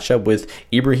this matchup with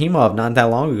Ibrahimov not that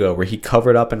long ago, where he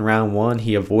covered up in round 1.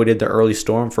 He avoided the early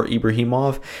storm for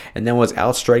Ibrahimov and then was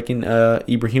outstriking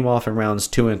Ibrahimov in rounds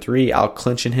 2 and 3,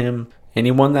 out-clinching him. And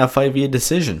he won that fight via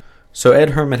decision. So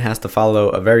Ed Herman has to follow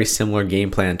a very similar game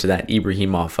plan to that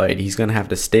Ibrahimov fight. He's going to have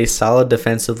to stay solid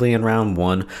defensively in round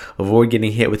 1, avoid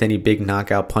getting hit with any big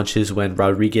knockout punches when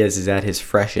Rodriguez is at his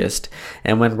freshest.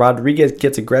 And when Rodriguez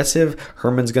gets aggressive,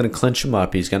 Herman's going to clinch him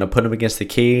up. He's going to put him against the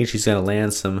cage. He's going to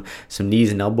land some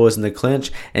knees and elbows in the clinch.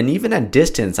 And even at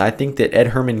distance, I think that Ed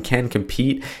Herman can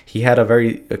compete. He had a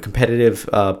very competitive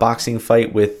boxing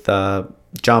fight with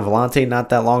John Vellante not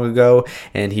that long ago,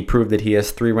 and he proved that he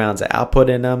has 3 rounds of output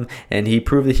in him, and he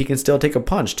proved that he can still take a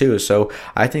punch too. So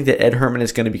I think that Ed Herman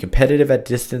is going to be competitive at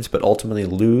distance, but ultimately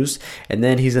lose, and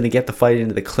then he's going to get the fight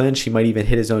into the clinch. He might even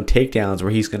hit his own takedowns,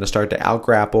 where he's going to start to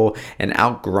outgrapple and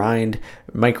outgrind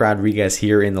Mike Rodriguez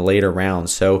here in the later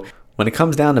rounds. So when it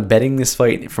comes down to betting this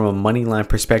fight from a money line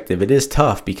perspective, it is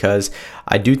tough because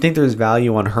I do think there's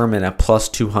value on Herman at plus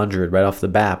 200 right off the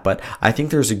bat, but I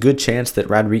think there's a good chance that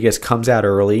Rodriguez comes out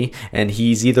early and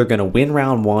he's either going to win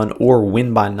round 1 or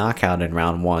win by knockout in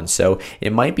round 1. So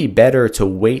it might be better to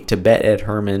wait to bet Ed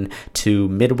Herman to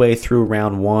midway through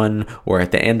round 1 or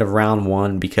at the end of round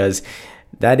 1, because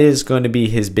that is going to be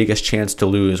his biggest chance to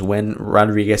lose. When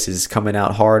Rodriguez is coming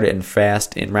out hard and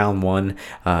fast in round 1,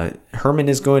 Herman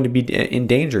is going to be in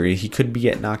danger. He could be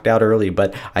getting knocked out early,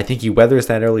 but I think he weathers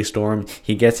that early storm.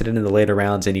 He gets it into the later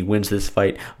rounds, and he wins this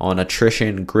fight on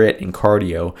attrition, grit, and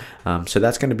cardio. So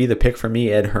that's going to be the pick for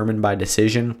me, Ed Herman by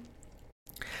decision.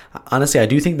 Honestly, I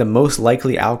do think the most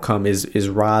likely outcome is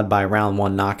Rod by round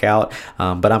 1 knockout,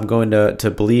 but I'm going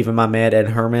to believe in my man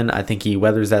Ed Herman. I think he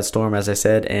weathers that storm, as I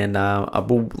said, and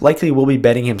likely will be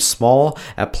betting him small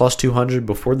at plus 200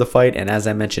 before the fight, and as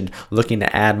I mentioned, looking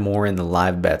to add more in the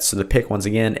live bets. So the pick, once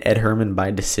again, Ed Herman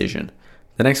by decision.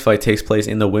 The next fight takes place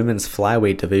in the women's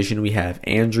flyweight division. We have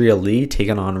Andrea Lee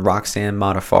taking on Roxanne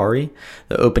Modafferi.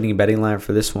 The opening betting line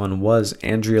for this one was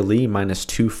Andrea Lee minus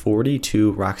 240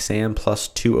 to Roxanne plus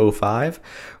 205.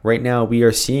 Right now we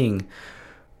are seeing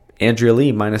Andrea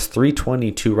Lee minus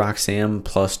 320 to Roxanne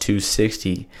plus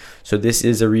 260. So this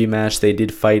is a rematch. They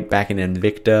did fight back in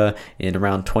Invicta in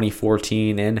around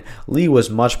 2014, and Lee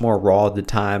was much more raw at the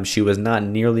time. She was not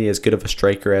nearly as good of a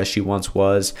striker as she once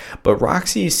was, but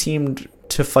Roxy seemed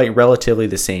to fight relatively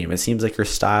the same. It seems like her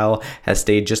style has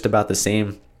stayed just about the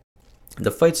same. The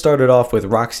fight started off with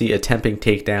Roxy attempting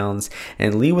takedowns,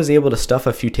 and Lee was able to stuff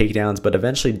a few takedowns, but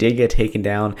eventually did get taken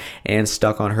down and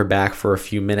stuck on her back for a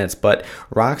few minutes. But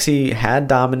Roxy had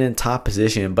dominant top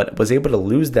position, but was able to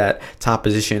lose that top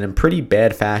position in pretty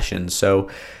bad fashion. So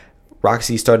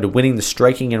Roxy started winning the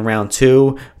striking in round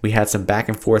 2. We had some back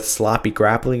and forth sloppy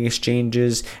grappling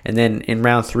exchanges. And then in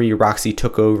round 3, Roxy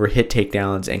took over, hit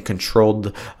takedowns, and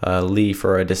controlled Lee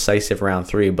for a decisive round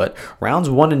 3. But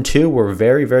rounds 1 and 2 were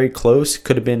very, very close.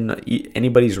 Could have been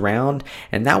anybody's round.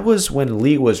 And that was when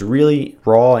Lee was really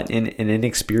raw and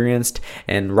inexperienced.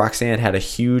 And Roxanne had a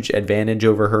huge advantage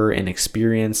over her in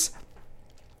experience.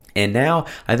 And now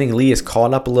I think Lee is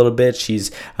caught up a little bit. She's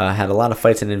had a lot of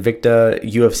fights in Invicta,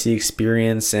 UFC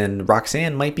experience, and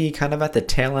Roxanne might be kind of at the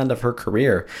tail end of her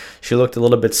career. She looked a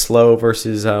little bit slow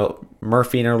versus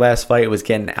Murphy in her last fight, was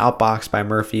getting outboxed by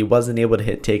Murphy, wasn't able to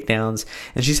hit takedowns.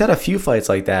 And she's had a few fights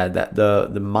like that.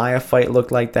 The Maya fight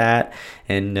looked like that.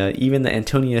 And even the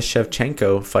Antonia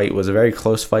Shevchenko fight was a very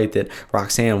close fight that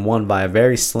Roxanne won by a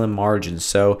very slim margin.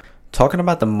 So talking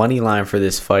about the money line for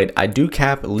this fight, I do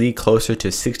cap Lee closer to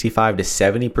 65 to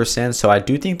 70%, so I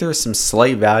do think there's some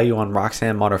slight value on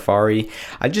Roxanne Modafferi.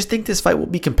 I just think this fight will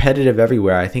be competitive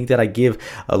everywhere. I think that I give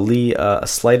Lee a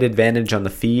slight advantage on the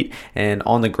feet and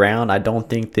on the ground. I don't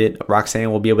think that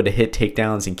Roxanne will be able to hit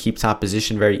takedowns and keep top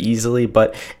position very easily,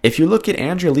 but if you look at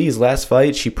Andrea Lee's last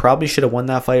fight, she probably should have won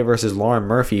that fight versus Lauren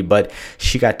Murphy, but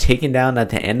she got taken down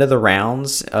at the end of the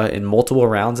rounds, in multiple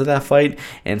rounds of that fight,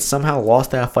 and somehow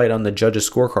lost that fight on the judges'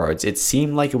 scorecards. It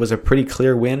seemed like it was a pretty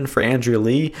clear win for Andrea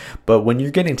Lee, but when you're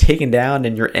getting taken down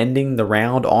and you're ending the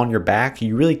round on your back,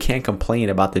 you really can't complain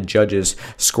about the judges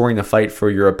scoring the fight for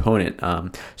your opponent.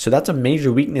 So that's a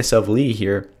major weakness of Lee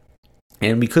here.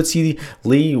 And we could see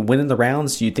Lee winning the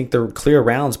rounds. You think they're clear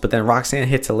rounds, but then Roxanne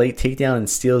hits a late takedown and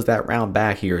steals that round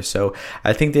back here. So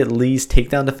I think that Lee's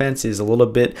takedown defense is a little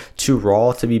bit too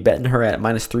raw to be betting her at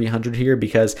minus 300 here,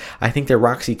 because I think that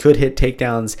Roxy could hit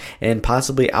takedowns and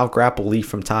possibly outgrapple Lee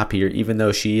from top here, even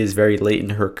though she is very late in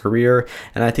her career.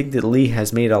 And I think that Lee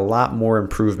has made a lot more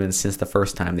improvements since the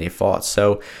first time they fought.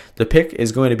 So the pick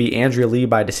is going to be Andrea Lee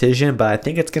by decision, but I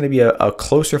think it's going to be a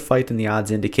closer fight than the odds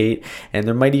indicate. And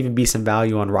there might even be some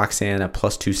value on Roxanne at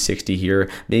plus 260 here,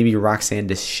 maybe Roxanne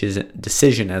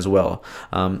decision as well.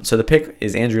 So the pick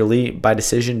is Andrea Lee by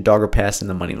decision, dog or pass in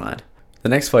the money line. The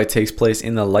next fight takes place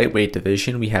in the lightweight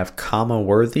division. We have Kama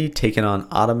Worthy taking on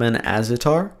Ottoman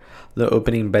Azatar. The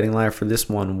opening betting line for this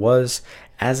one was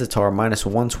Azatar minus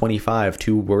 125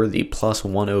 to Worthy plus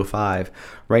 105.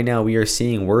 Right now we are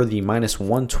seeing Worthy minus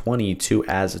 120 to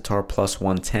Azatar plus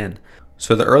 110.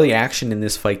 So the early action in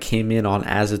this fight came in on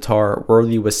Azatar.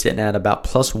 Worthy was sitting at about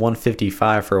plus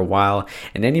 155 for a while.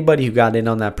 And anybody who got in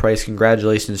on that price,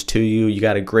 congratulations to you. You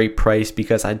got a great price,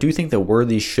 because I do think that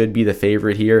Worthy should be the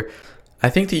favorite here. I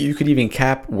think that you could even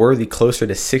cap Worthy closer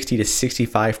to 60 to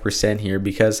 65% here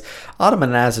because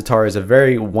Ottman Azaitar is a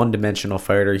very one-dimensional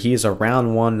fighter. He is a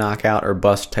round one knockout or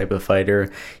bust type of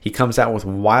fighter. He comes out with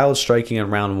wild striking in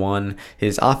round one.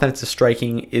 His offensive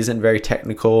striking isn't very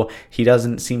technical. He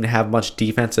doesn't seem to have much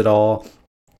defense at all.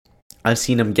 I've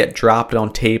seen him get dropped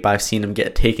on tape. I've seen him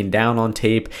get taken down on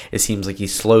tape. It seems like he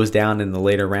slows down in the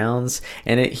later rounds.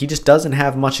 And he just doesn't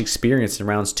have much experience in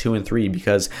rounds 2 and 3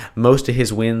 because most of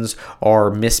his wins are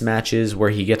mismatches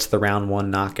where he gets the round one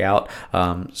knockout.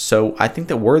 So I think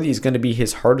that Worthy is going to be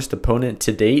his hardest opponent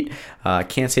to date.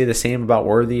 Can't say the same about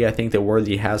Worthy. I think that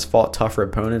Worthy has fought tougher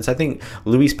opponents. I think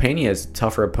Luis Pena is a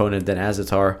tougher opponent than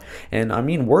Azaitar. And I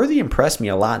mean, Worthy impressed me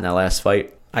a lot in that last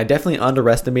fight. I definitely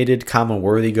underestimated Khama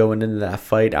Worthy going into that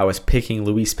fight. I was picking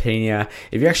Luis Pena.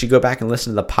 If you actually go back and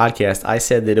listen to the podcast, I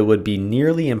said that it would be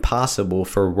nearly impossible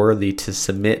for Worthy to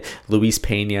submit Luis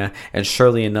Pena. And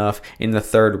surely enough, in the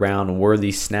third round,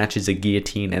 Worthy snatches a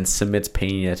guillotine and submits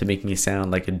Pena to make me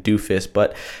sound like a doofus.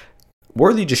 But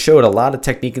Worthy just showed a lot of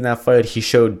technique in that fight. He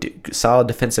showed solid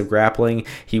defensive grappling.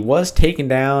 He was taken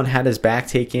down, had his back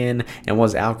taken, and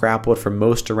was out-grappled for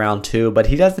most of round 2, but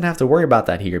he doesn't have to worry about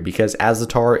that here because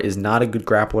Azaitar is not a good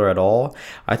grappler at all.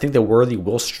 I think that Worthy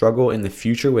will struggle in the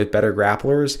future with better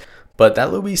grapplers. But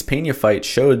that Luis Pena fight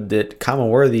showed that Khama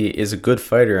Worthy is a good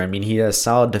fighter. I mean, he has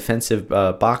solid defensive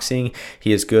boxing.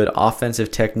 He has good offensive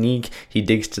technique. He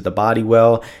digs to the body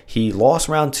well. He lost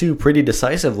round 2 pretty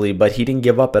decisively, but he didn't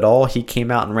give up at all. He came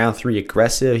out in round 3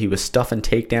 aggressive. He was stuffing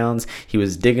takedowns. He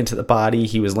was digging to the body.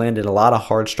 He was landing a lot of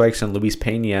hard strikes on Luis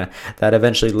Pena that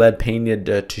eventually led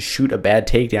Pena to shoot a bad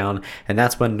takedown. And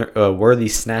that's when Worthy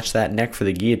snatched that neck for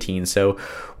the guillotine. So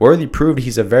Worthy proved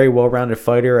he's a very well-rounded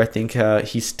fighter. I think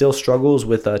he still struggles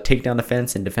with takedown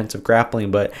defense and defensive grappling,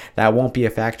 but that won't be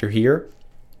a factor here.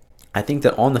 I think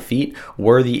that on the feet,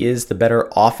 Worthy is the better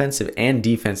offensive and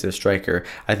defensive striker.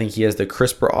 I think he has the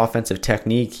crisper offensive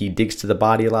technique. He digs to the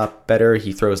body a lot better.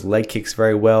 He throws leg kicks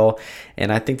very well.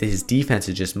 And I think that his defense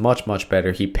is just much, much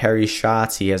better. He parries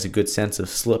shots. He has a good sense of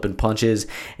slip and punches.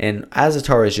 And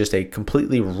Azaitar is just a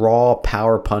completely raw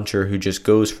power puncher who just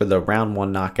goes for the round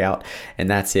 1 knockout. And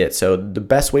that's it. So the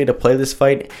best way to play this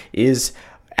fight is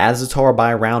Azaitar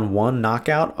by round 1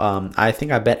 knockout. I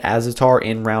think I bet Azaitar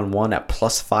in round 1 at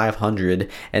plus 500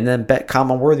 and then bet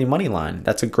Khama Worthy money line.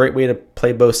 That's a great way to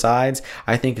play both sides.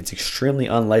 I think it's extremely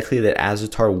unlikely that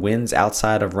Azaitar wins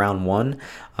outside of round 1.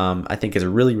 I think it's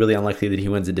really, really unlikely that he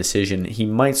wins a decision. He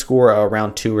might score a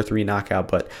round 2 or 3 knockout,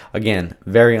 but again,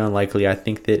 very unlikely. I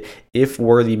think that if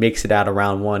Worthy makes it out of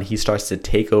round 1, he starts to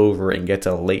take over and gets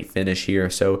a late finish here.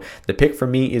 So the pick for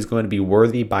me is going to be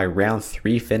Worthy by round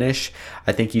 3 finish.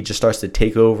 I think he just starts to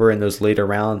take over in those later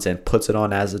rounds and puts it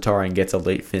on Azaitar and gets a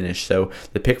late finish. So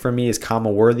the pick for me is Khama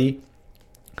Worthy.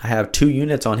 I have 2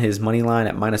 units on his money line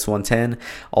at minus 110,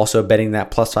 also betting that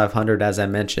plus 500 as I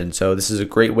mentioned. So this is a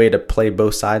great way to play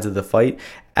both sides of the fight.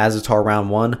 Azaitar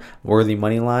round 1, Worthy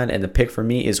money line, and the pick for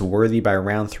me is Worthy by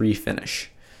round 3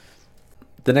 finish.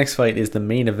 The next fight is the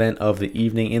main event of the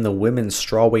evening. In the women's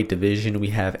strawweight division, we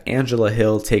have Angela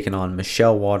Hill taking on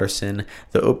Michelle Waterson.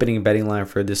 The opening betting line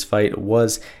for this fight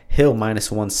was Hill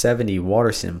minus 170,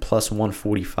 Waterson plus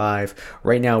 145.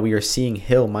 Right now, we are seeing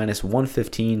Hill minus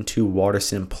 115 to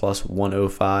Waterson plus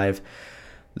 105.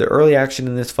 The early action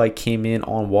in this fight came in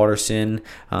on Waterson.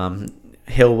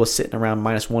 Hill was sitting around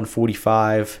minus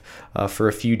 145 for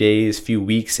a few days, few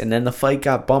weeks, and then the fight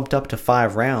got bumped up to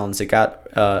 5 rounds. It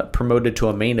got promoted to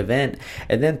a main event,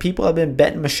 and then people have been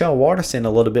betting Michelle Waterson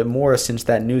a little bit more since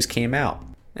that news came out.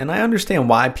 And I understand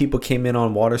why people came in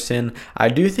on Waterson. I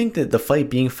do think that the fight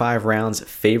being 5 rounds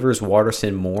favors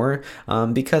Waterson more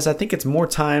because I think it's more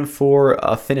time for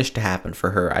a finish to happen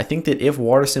for her. I think that if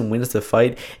Waterson wins the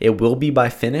fight, it will be by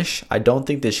finish. I don't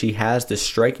think that she has the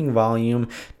striking volume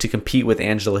to compete with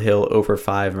Angela Hill over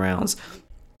 5 rounds.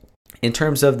 In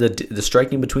terms of the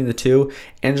striking between the two,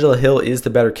 Angela Hill is the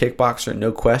better kickboxer,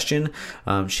 no question.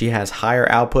 She has higher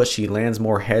output. She lands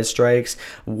more head strikes.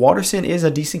 Waterson is a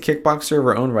decent kickboxer of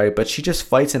her own right, but she just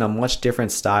fights in a much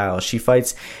different style. She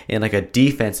fights in like a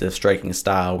defensive striking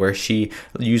style where she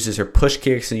uses her push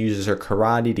kicks and uses her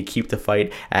karate to keep the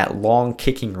fight at long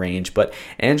kicking range. But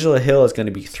Angela Hill is going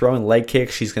to be throwing leg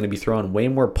kicks. She's going to be throwing way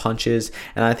more punches.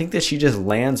 And I think that she just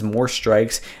lands more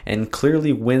strikes and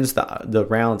clearly wins the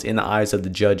rounds in the eyes of the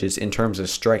judges in terms of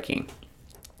striking.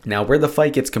 Now, where the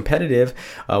fight gets competitive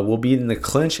will be in the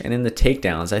clinch and in the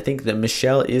takedowns. I think that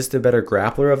Michelle is the better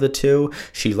grappler of the two.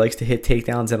 She likes to hit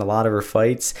takedowns in a lot of her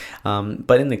fights.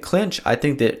 But in the clinch, I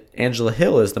think that Angela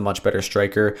Hill is the much better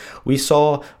striker. We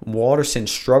saw Waterson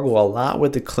struggle a lot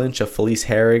with the clinch of Felice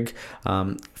Herrig.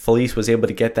 Felice was able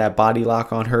to get that body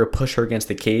lock on her, push her against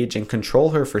the cage, and control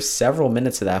her for several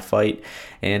minutes of that fight.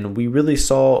 And we really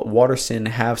saw Waterson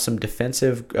have some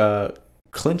defensive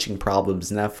clinching problems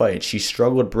in that fight. She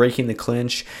struggled breaking the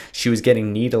clinch. She was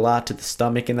getting kneed a lot to the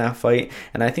stomach in that fight.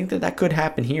 And I think that could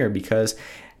happen here because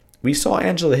we saw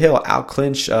Angela Hill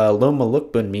out-clinch Loma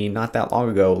Lookboonmee not that long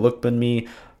ago. Lookboonmee,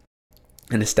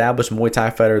 an established Muay Thai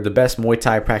fighter, the best Muay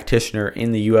Thai practitioner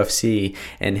in the UFC,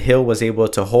 and Hill was able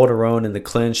to hold her own in the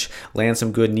clinch, land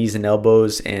some good knees and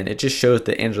elbows, and it just shows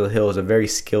that Angela Hill is a very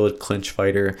skilled clinch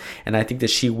fighter, and I think that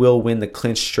she will win the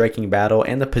clinch striking battle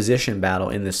and the position battle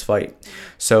in this fight.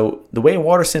 So the way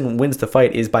Waterson wins the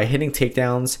fight is by hitting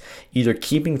takedowns, either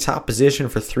keeping top position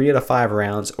for 3 out of 5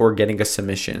 rounds or getting a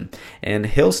submission. And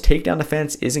Hill's takedown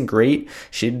defense isn't great.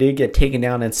 She did get taken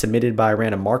down and submitted by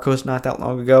Randa Marcos not that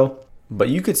long ago. But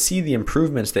you could see the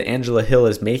improvements that Angela Hill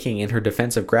is making in her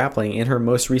defensive grappling in her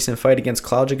most recent fight against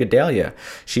Claudia Gadelha.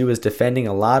 She was defending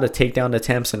a lot of takedown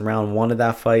attempts in round 1 of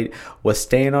that fight, was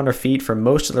staying on her feet for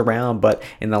most of the round, but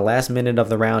in the last minute of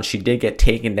the round, she did get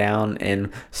taken down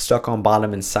and stuck on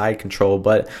bottom and side control.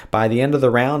 But by the end of the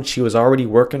round, she was already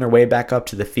working her way back up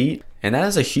to the feet. And that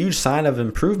is a huge sign of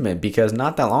improvement because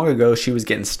not that long ago, she was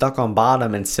getting stuck on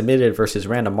bottom and submitted versus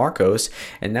Randa Marcos.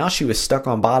 And now she was stuck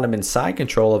on bottom and side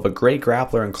control of a great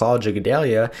grappler in Claudia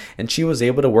Gadelha, and she was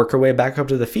able to work her way back up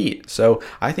to the feet. So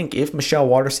I think if Michelle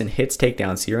Waterson hits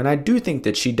takedowns here, and I do think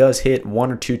that she does hit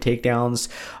 1 or 2 takedowns,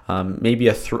 maybe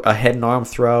a head and arm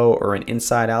throw or an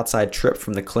inside-outside trip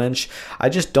from the clinch, I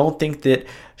just don't think that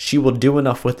she will do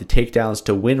enough with the takedowns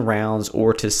to win rounds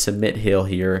or to submit Hill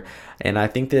here. And I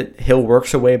think that Hill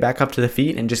works her way back up to the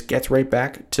feet and just gets right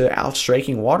back to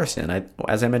outstriking Waterson.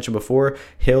 As I mentioned before,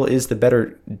 Hill is the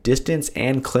better distance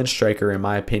and clinch striker in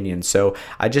my opinion. So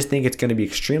I just think it's going to be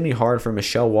extremely hard for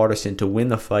Michelle Waterson to win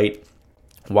the fight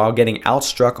while getting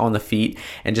outstruck on the feet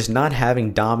and just not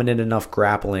having dominant enough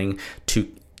grappling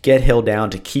to get Hill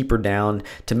down, to keep her down,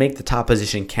 to make the top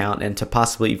position count, and to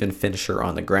possibly even finish her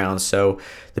on the ground. So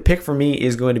the pick for me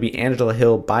is going to be Angela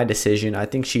Hill by decision. I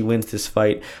think she wins this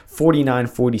fight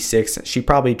 49-46. She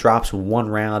probably drops 1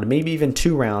 round, maybe even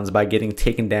 2 rounds by getting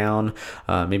taken down,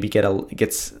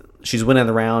 she's winning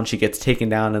the round, she gets taken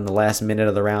down in the last minute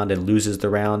of the round and loses the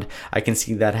round. I can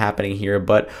see that happening here,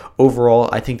 but overall,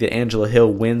 I think that Angela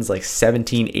Hill wins like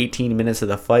 17, 18 minutes of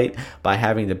the fight by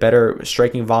having the better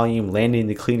striking volume, landing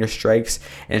the cleaner strikes,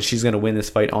 and she's going to win this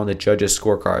fight on the judges'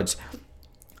 scorecards.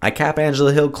 I cap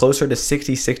Angela Hill closer to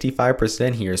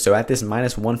 60-65% here. So at this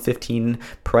minus 115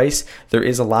 price, there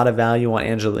is a lot of value on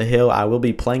Angela Hill. I will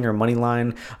be playing her money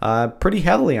line pretty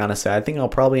heavily, honestly. I think I'll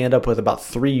probably end up with about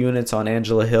 3 units on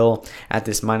Angela Hill at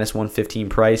this minus 115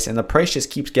 price. And the price just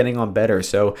keeps getting on better.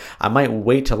 So I might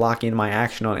wait to lock in my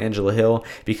action on Angela Hill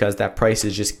because that price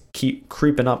is just keep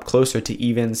creeping up closer to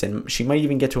evens. And she might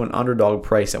even get to an underdog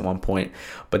price at one point.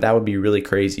 But that would be really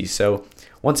crazy. So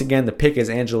once again, the pick is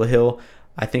Angela Hill.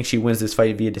 I think she wins this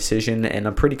fight via decision, and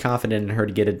I'm pretty confident in her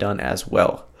to get it done as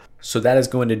well. So that is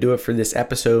going to do it for this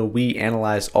episode. We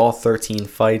analyzed all 13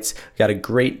 fights. We got a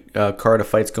great card of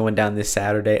fights going down this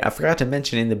Saturday. I forgot to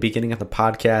mention in the beginning of the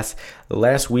podcast,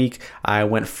 last week I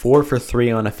went 4 for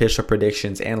 3 on official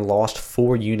predictions and lost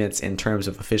 4 units in terms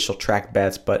of official track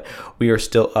bets, but we are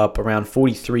still up around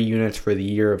 43 units for the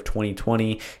year of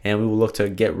 2020, and we will look to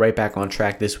get right back on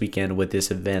track this weekend with this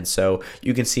event. So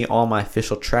you can see all my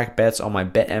official track bets on my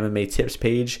Bet MMA tips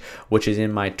page, which is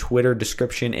in my Twitter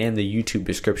description and the YouTube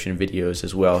description videos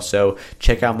as well. So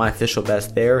check out my official bets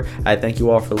there. I thank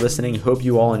you all for listening. Hope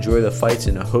you all enjoy the fights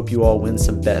and I hope you all win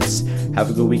some bets. Have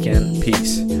a good weekend.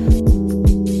 Peace.